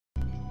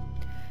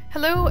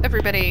Hello,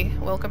 everybody.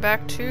 Welcome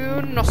back to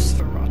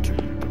Nosferatu.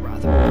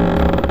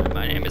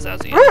 My name is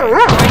Azzy.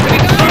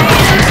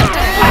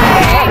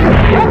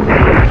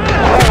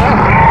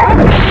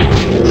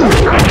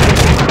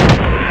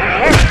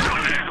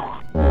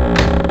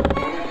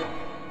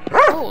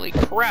 Holy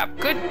crap!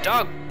 Good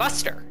dog,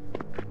 Buster.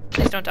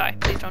 Please don't die.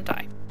 Please don't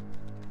die.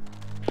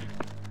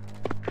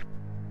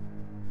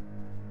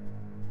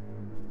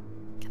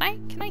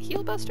 Can I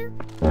heal Buster?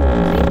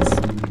 Please.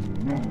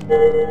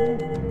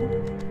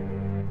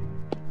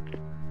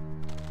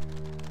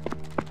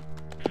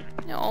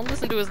 No, I'll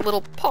listen to his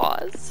little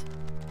paws.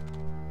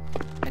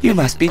 You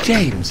must be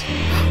James.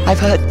 I've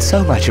heard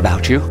so much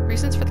about you.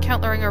 Reasons for the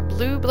Count luring our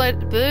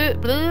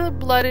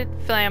blue-blooded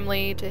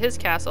family to his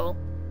castle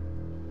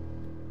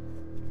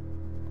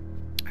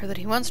are that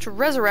he wants to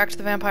resurrect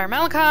the vampire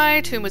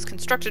Malachi, tomb was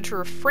constructed to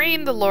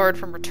refrain the Lord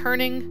from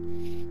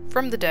returning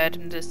from the dead,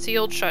 and is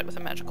sealed shut with a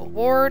magical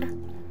ward.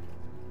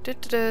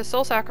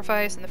 Soul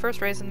sacrifice in the first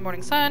rays of the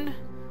morning sun.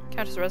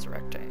 Count is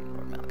resurrecting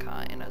Lord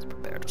Malachi and has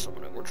prepared a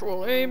summoning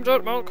ritual aimed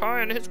at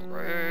Malachi in his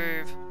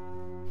grave.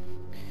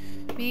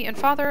 Me and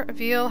Father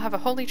Avil have a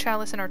holy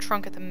chalice in our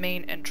trunk at the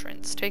main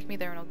entrance. Take me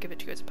there and I'll give it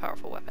to you as a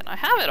powerful weapon. I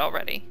have it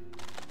already.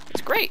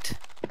 It's great.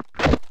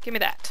 Give me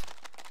that.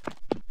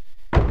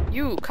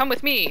 You, come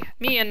with me.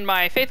 Me and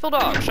my faithful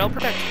dog shall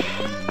protect you.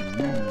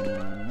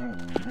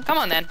 Come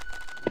on then.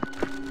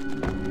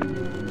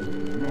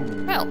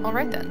 Well,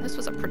 alright then. This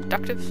was a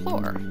productive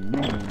floor.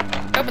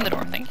 Open the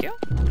door, thank you.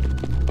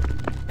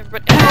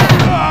 Everybody.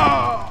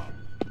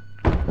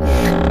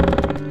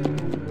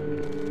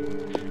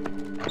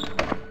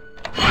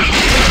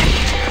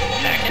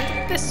 Back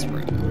into this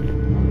room.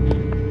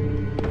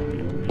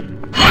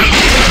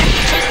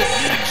 Just this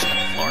section of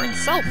the floor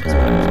itself was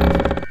productive.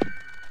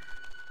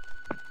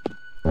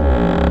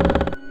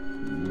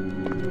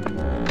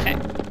 Okay.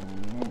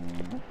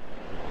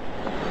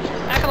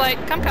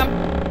 Acolyte, come.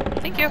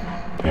 Thank you.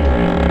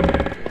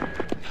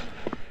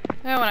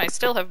 Oh, and I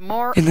still have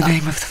more. In the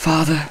name of the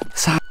Father,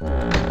 Son.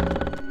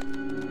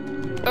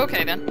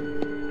 Okay then.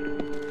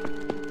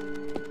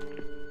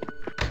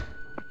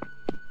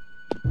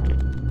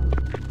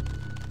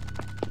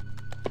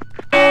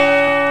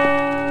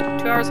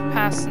 Hours have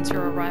passed since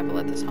your arrival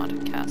at this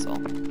haunted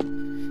castle.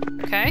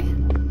 Okay.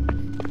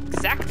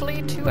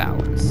 Exactly 2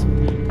 hours.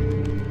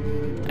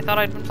 I thought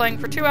I'd been playing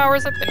for 2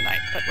 hours at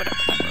midnight, but whatever,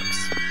 that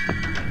works.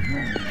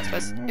 I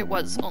suppose it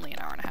was only an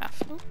hour and a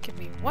half. Ooh, give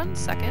me 1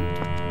 second.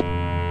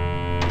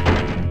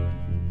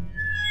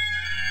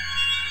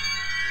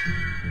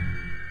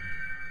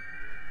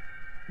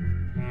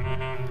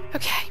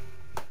 Okay.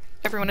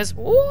 Everyone is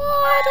wonderful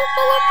at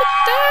the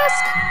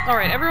desk!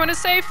 Alright, everyone is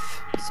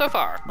safe so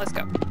far. Let's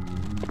go.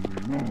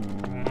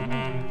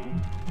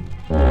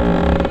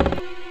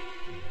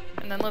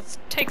 And then let's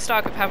take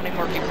stock of how many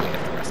more people we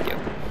have to rescue.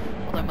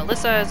 Although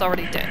Melissa is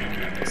already dead, we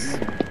know this.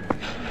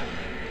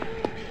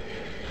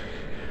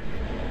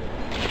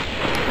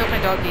 Hope my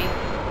doggy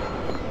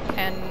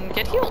can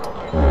get healed.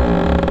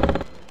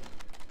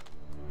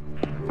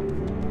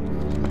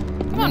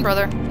 Come on,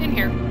 brother, in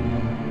here.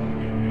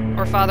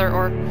 Or father,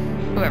 or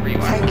whoever you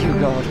are. Thank you,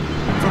 God,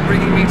 for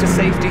bringing me to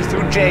safety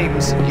through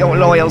James, your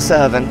loyal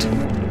servant.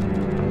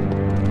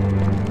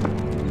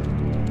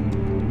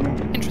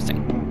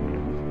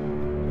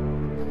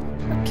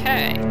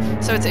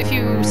 So it's if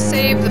you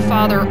save the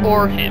father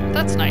or him.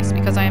 That's nice,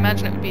 because I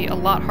imagine it would be a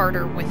lot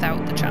harder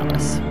without the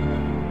chalice.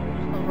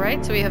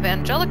 Alright, so we have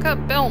Angelica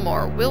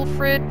Belmore,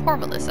 Wilfred, poor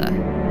Melissa.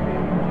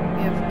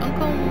 We have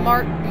Uncle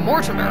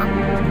Mortimer,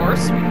 of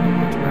course. We know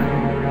Mortimer.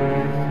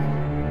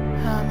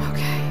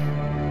 Okay.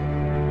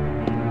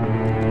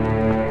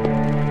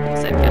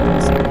 Save again in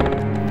a sec.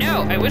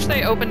 No, I wish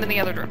they opened in the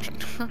other direction.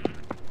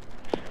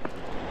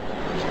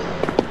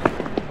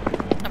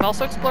 I've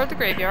also explored the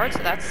graveyard, so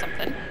that's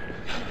something.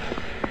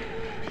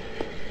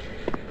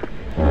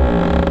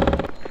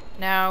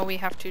 Now we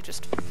have to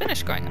just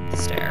finish going up the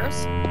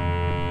stairs. And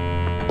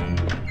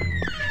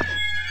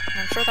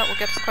I'm sure that will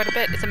get us quite a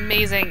bit. It's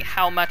amazing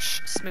how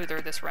much smoother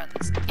this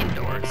runs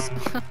indoors.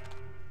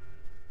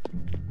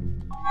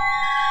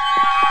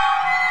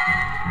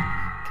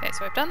 Okay,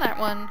 so I've done that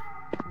one.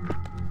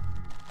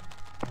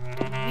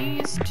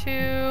 These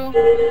two.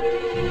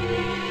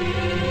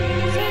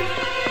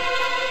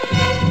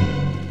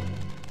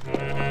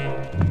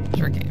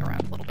 Jerking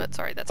around a little bit.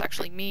 Sorry, that's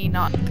actually me,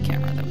 not the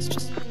camera. That was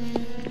just...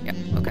 Yep,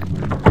 okay.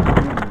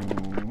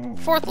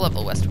 4th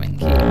level West Wing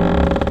key.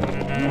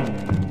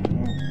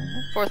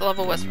 4th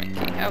level West Wing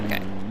key,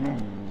 okay.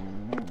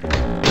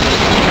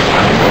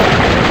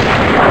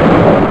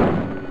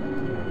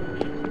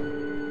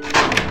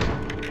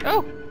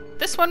 Oh,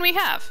 this one we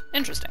have.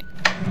 Interesting.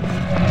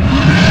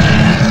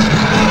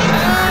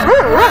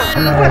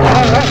 Run!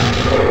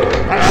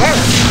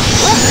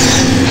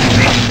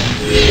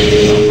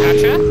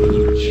 Gotcha.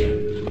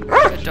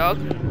 Good dog.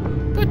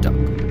 Good dog.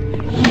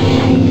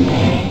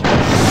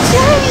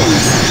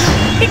 James!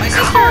 It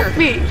can't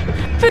be!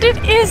 But it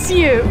is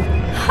you!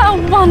 How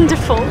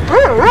wonderful!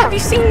 Have you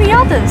seen the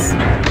others?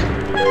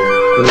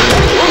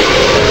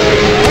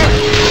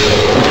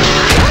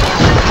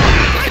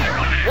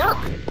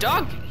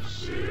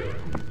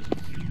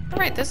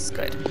 Right, this is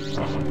good.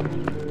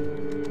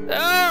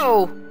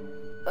 Oh!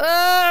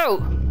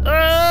 Oh!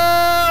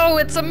 Oh!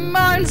 It's a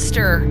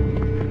monster!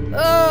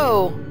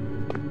 Oh!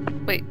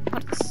 Wait,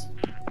 what is...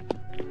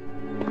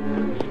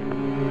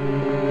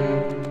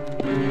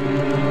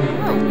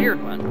 You're a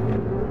weird one.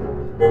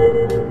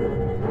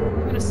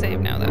 I'm gonna save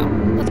now, though.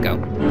 Let's go.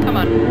 Come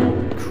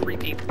on,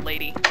 creepy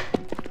lady.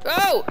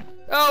 Oh!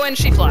 Oh, and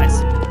she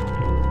flies.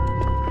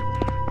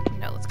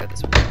 No, let's go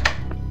this way.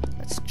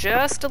 Let's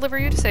just deliver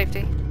you to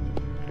safety.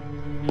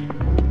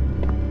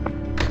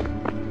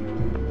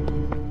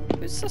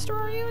 Whose sister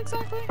are you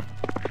exactly?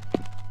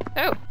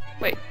 Oh,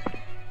 wait.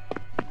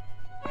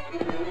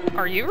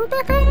 Are you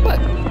Rebecca? What?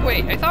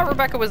 Wait, I thought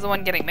Rebecca was the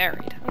one getting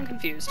married. I'm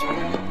confused.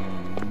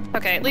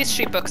 Okay, at least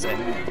she books it.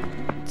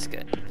 It's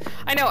good.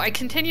 I know, I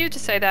continue to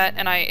say that,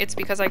 and it's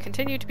because I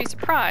continue to be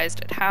surprised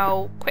at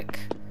how quick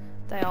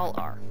they all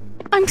are.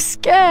 I'm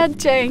scared,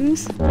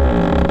 James.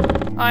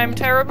 I'm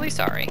terribly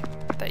sorry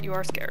that you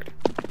are scared.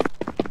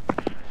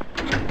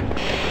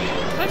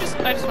 I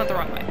just went the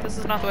wrong way. This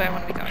is not the way I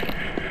want to be going in.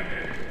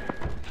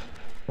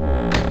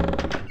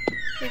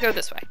 We go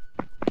this way.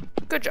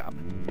 Good job.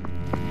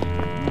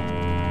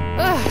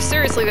 Ugh,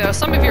 seriously though,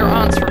 some of your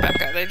aunts,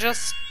 Rebecca, I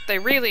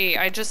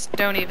just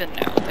don't even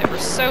know. They were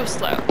so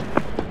slow.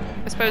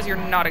 I suppose you're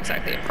not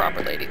exactly a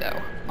proper lady though,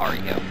 are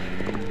you?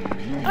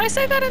 And I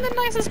say that in the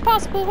nicest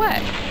possible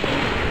way.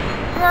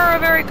 You are a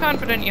very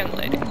confident young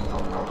lady.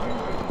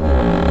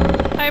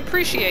 I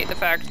appreciate the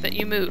fact that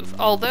you move,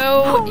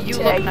 although you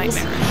look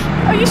nightmarish.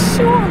 Are you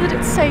sure that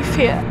it's safe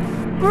here?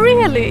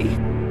 Really?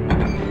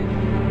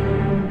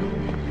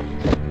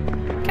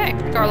 Okay,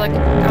 garlic,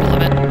 gotta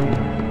love it.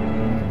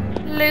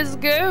 Let's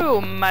go,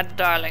 my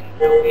darling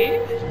doggy.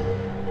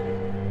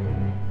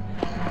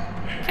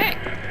 Okay,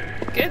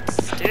 good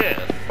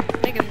stuff.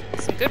 Making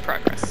some good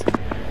progress.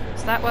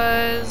 So that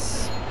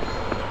was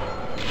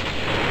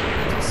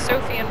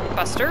Sophie and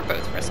Buster,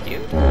 both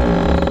rescued.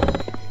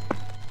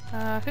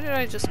 Who did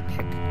I just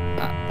pick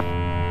up?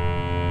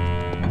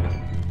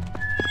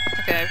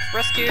 Okay, I've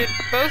rescued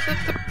both of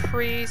the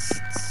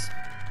priests.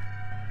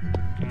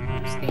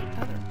 Who's the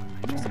other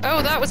one?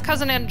 Oh, that was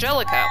Cousin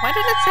Angelica. Why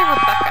did it say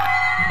Rebecca?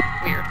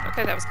 Weird.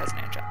 Okay, that was Cousin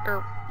Angelica.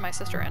 Or my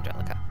sister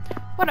Angelica.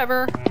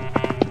 Whatever.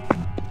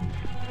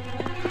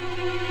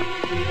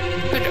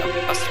 Good job,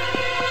 Buster.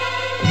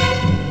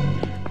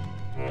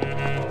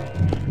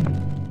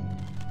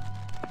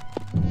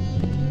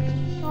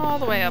 All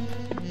the way up.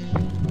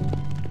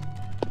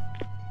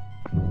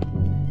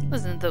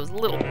 Listen to those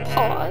little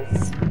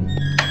paws.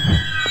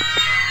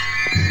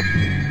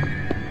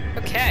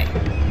 Okay.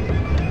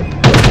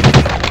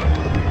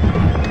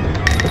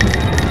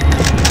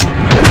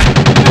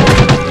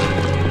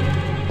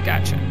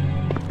 Gotcha.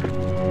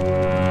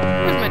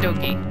 Where's my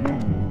doggy?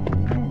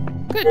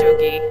 Good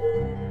doggy.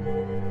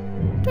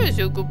 That's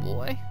a good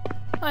boy.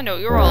 I know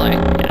you're all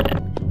angry at it.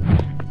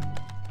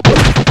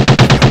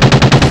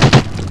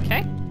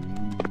 Okay.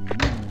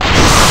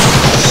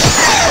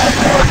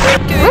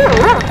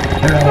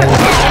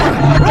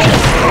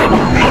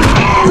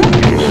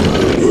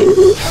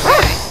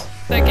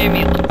 That gave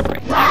me a little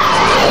fright.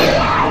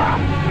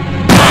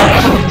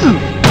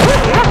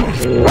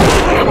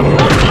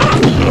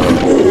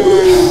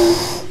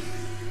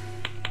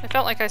 I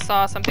felt like I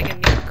saw something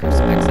in the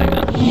crucifix. Hang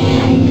on.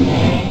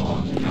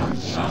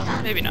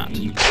 Maybe not.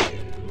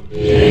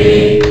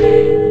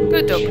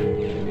 Good dog.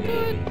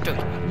 Good dog.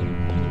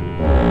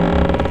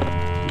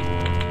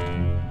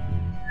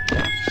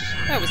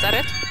 Oh, was that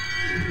it?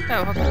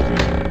 Oh, okay.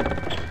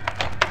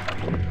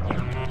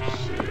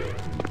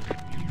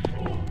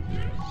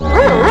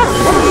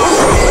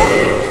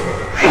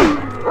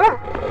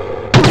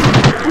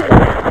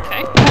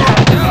 Okay.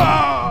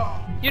 Oh.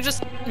 You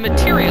just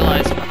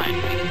materialized behind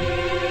me.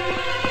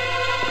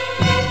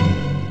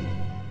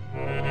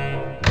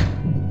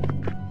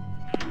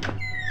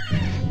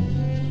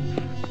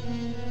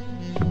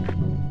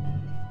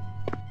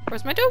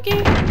 Where's my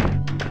doggy?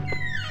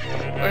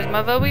 Where's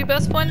my very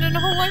best friend in the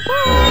whole wide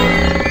world?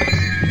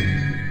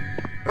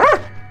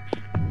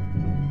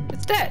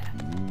 It's dead.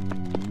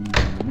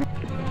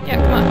 Yeah,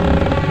 come on.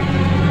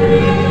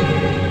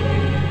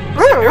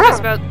 I'm so nervous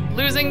about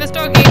losing this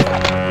doggy.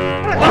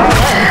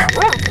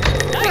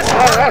 Nice.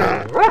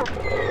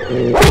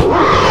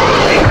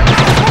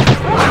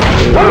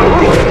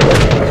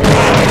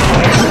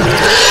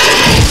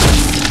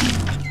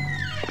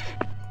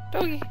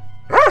 Doggy.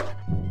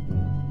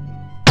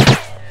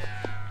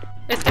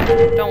 It's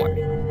dead. Don't worry.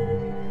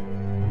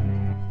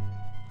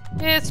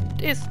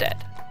 It's dead.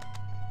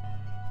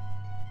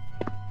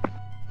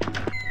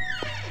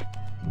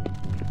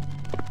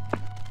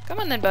 Come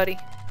on then, buddy.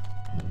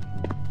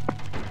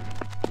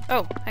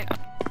 Oh, hang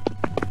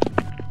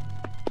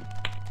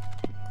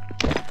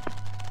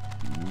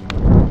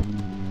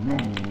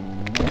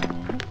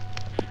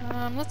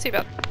on. Let's see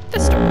about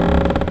this door.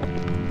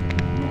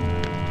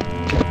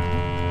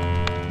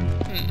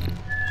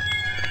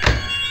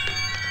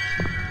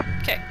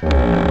 Okay.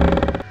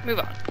 Move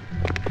on.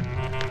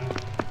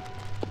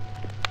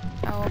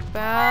 How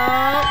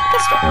about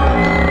this door?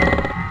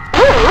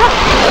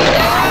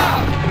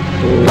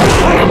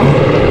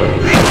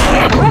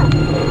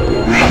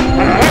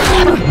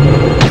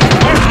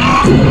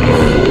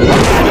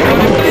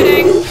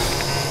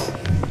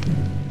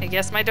 I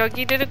guess my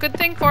doggy did a good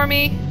thing for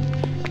me.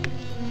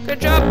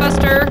 Good job,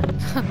 Buster.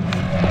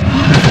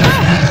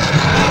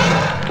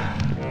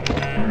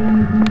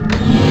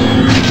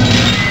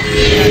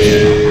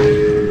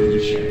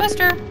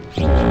 Buster,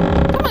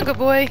 come on, good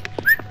boy.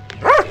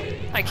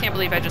 I can't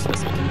believe I just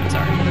whistled. I'm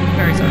sorry. I'm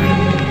very sorry.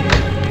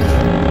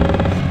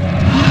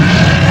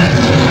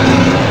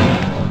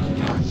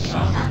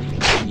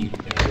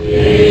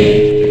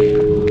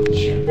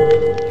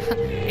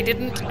 I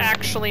didn't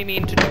actually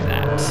mean to do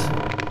that.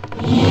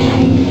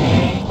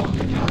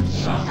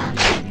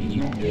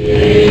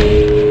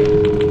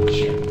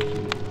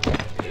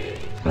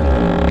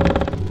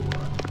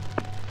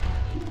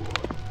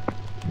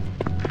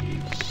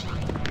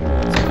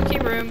 Spooky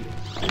room.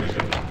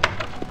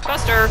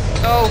 Buster!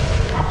 Oh.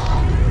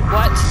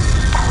 What?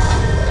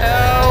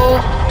 Oh.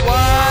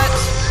 What?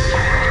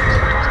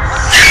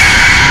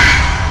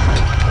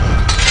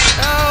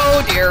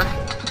 Oh dear.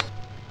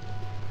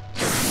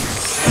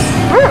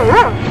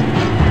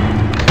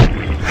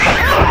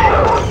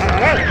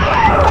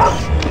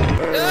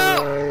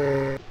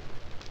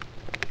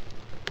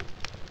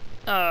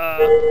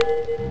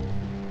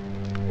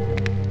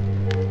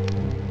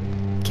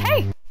 Okay.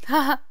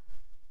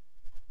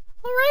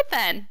 Alright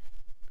then.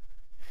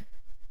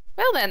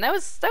 Well then, that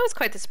was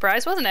quite the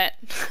surprise, wasn't it?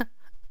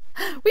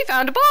 We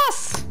found a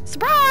boss!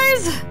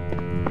 Surprise!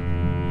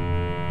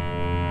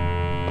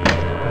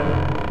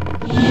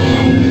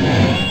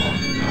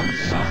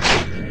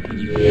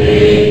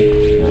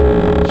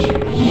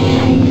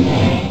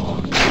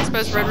 I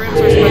suppose red rooms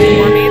are supposed to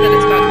warn me that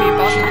it's about to be a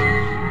boss time.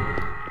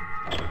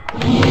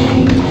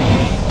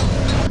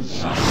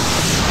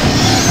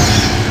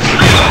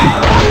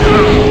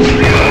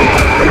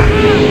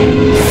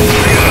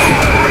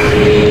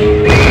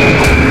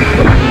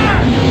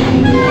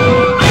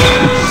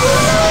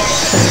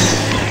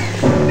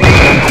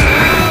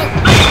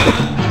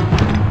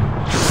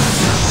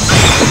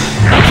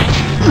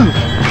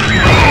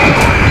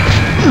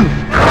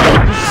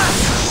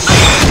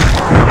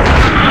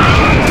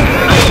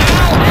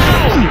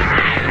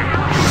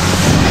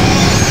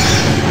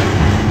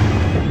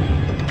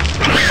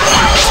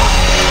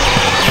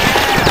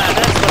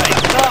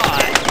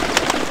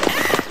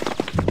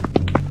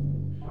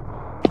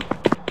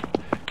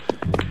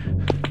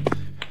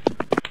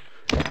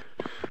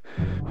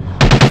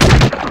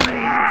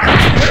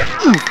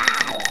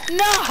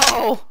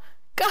 No!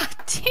 God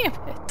damn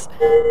it.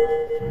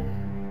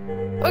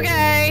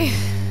 Okay.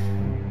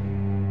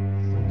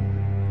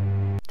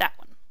 That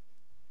one.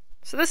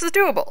 So this is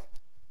doable.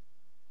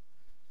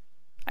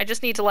 I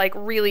just need to, like,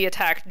 really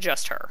attack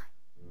just her.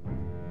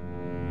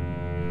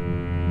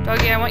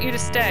 Doggy, I want you to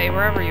stay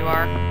wherever you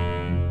are.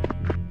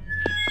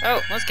 Oh,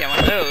 let's get one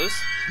of those.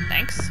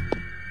 Thanks.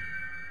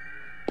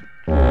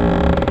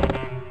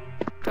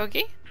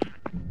 Doggy?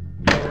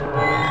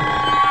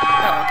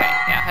 Oh, okay.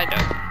 Yeah, hi,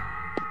 Doggy.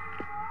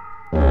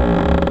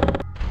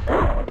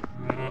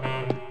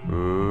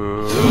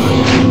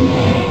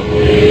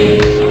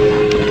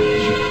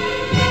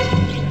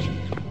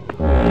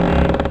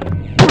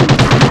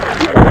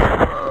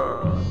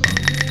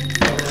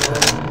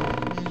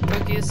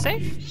 Doggy is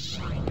safe?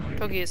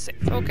 Doggy is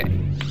safe. Okay.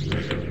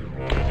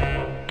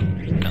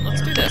 Now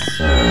let's do this.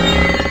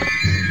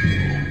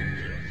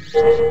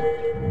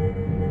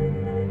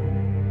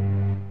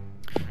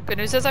 Good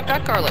news is I've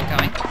got garlic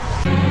going.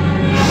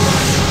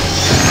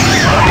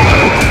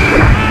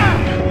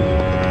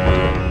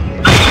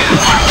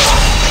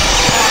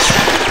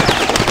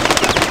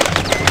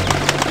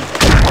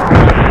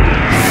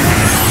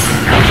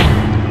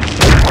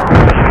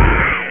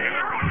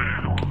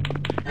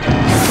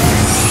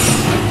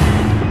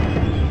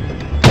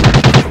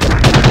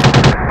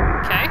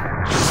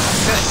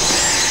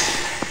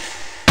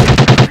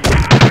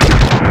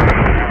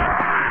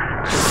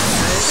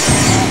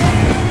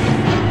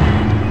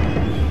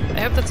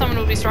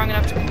 Strong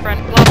enough to confront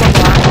blah blah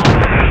blah.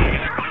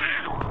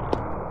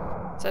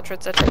 Etc.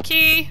 etc.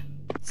 Key.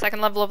 Second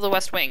level of the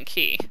West Wing.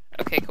 Key.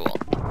 Okay, cool.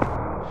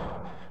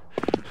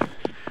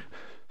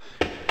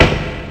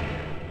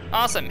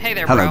 Awesome. Hey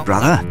there, bro. Hello,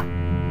 brother.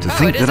 To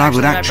think that I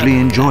would actually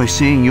enjoy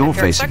seeing your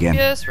face again.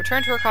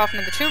 Return to her coffin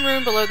in the tomb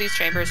room below these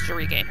chambers to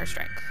regain her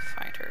strength.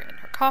 Find her in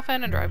her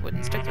coffin and drive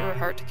wooden stick through her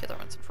heart to kill her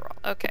once and for all.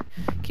 Okay.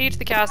 Key to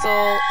the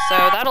castle. So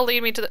that'll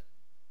lead me to the...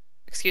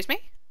 Excuse me?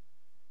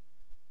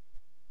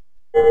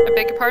 I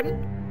beg your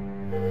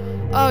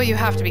pardon? Oh, you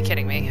have to be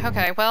kidding me.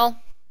 Okay, well,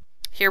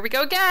 here we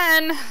go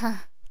again!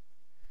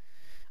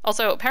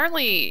 Also,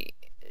 apparently,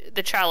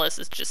 the chalice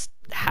is just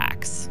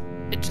hacks.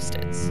 It just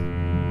is.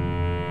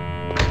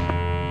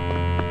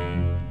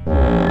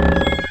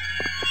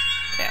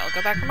 Okay, I'll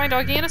go back for my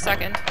doggy in a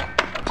second.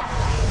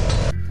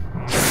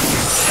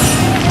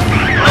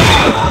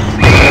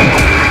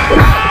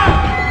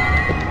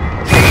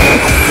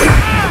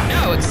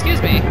 No,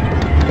 excuse me.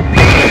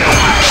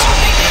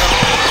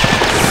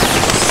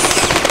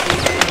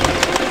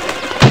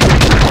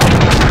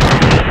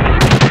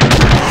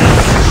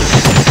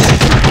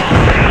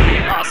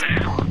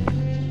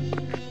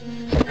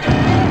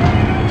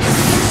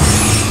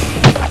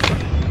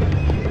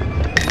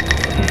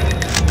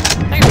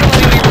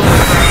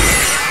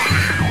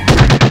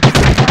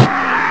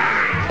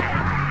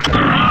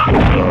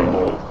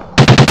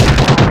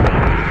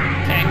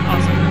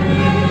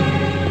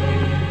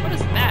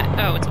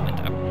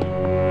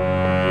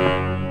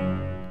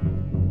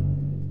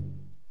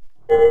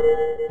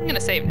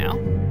 save now,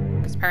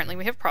 because apparently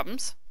we have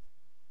problems.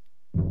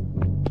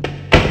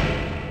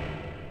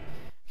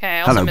 Okay,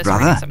 I also Hello, misread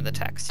brother. some of the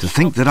text. To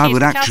think that I Keys would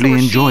to the castle actually were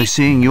enjoy she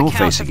seeing your and the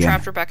Count face have again.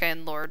 trapped Rebecca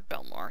and Lord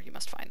Belmore. You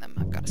must find them.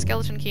 I've got a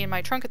skeleton key in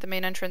my trunk at the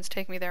main entrance.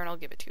 Take me there and I'll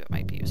give it to you. It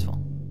might be useful.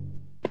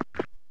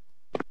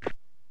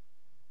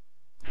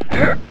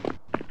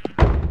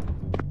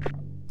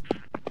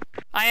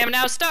 I am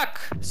now stuck,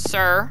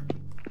 sir.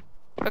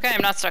 Okay,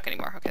 I'm not stuck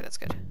anymore. Okay, that's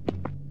good.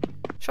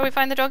 Shall we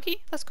find the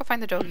doggy? Let's go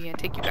find the doggy and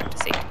take you back to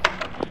safety.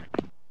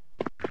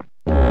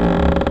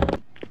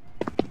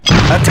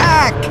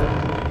 Attack!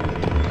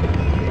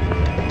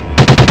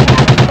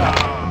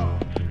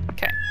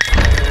 Okay.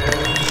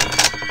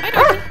 Hi,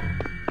 doggy.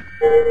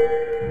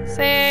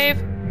 Save.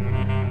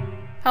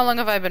 How long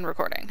have I been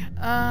recording?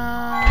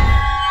 I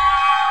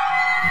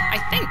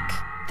think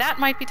that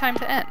might be time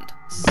to end.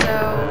 So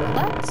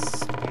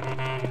let's...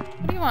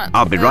 What do you want?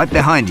 I'll be right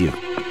behind you.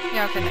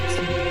 Yeah, okay, thanks.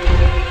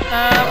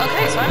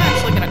 Okay, so I'm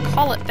actually gonna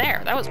call it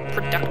there. That was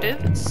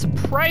productive.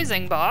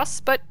 Surprising, boss,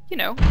 but, you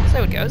know,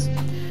 so it goes.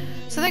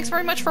 So thanks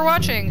very much for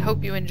watching.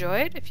 Hope you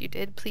enjoyed. If you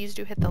did, please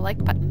do hit the like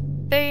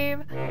button, fave,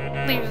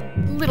 leave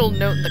a little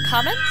note in the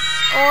comments,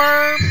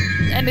 or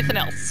anything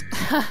else.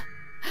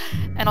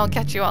 And I'll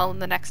catch you all in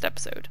the next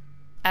episode.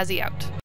 Azzy out.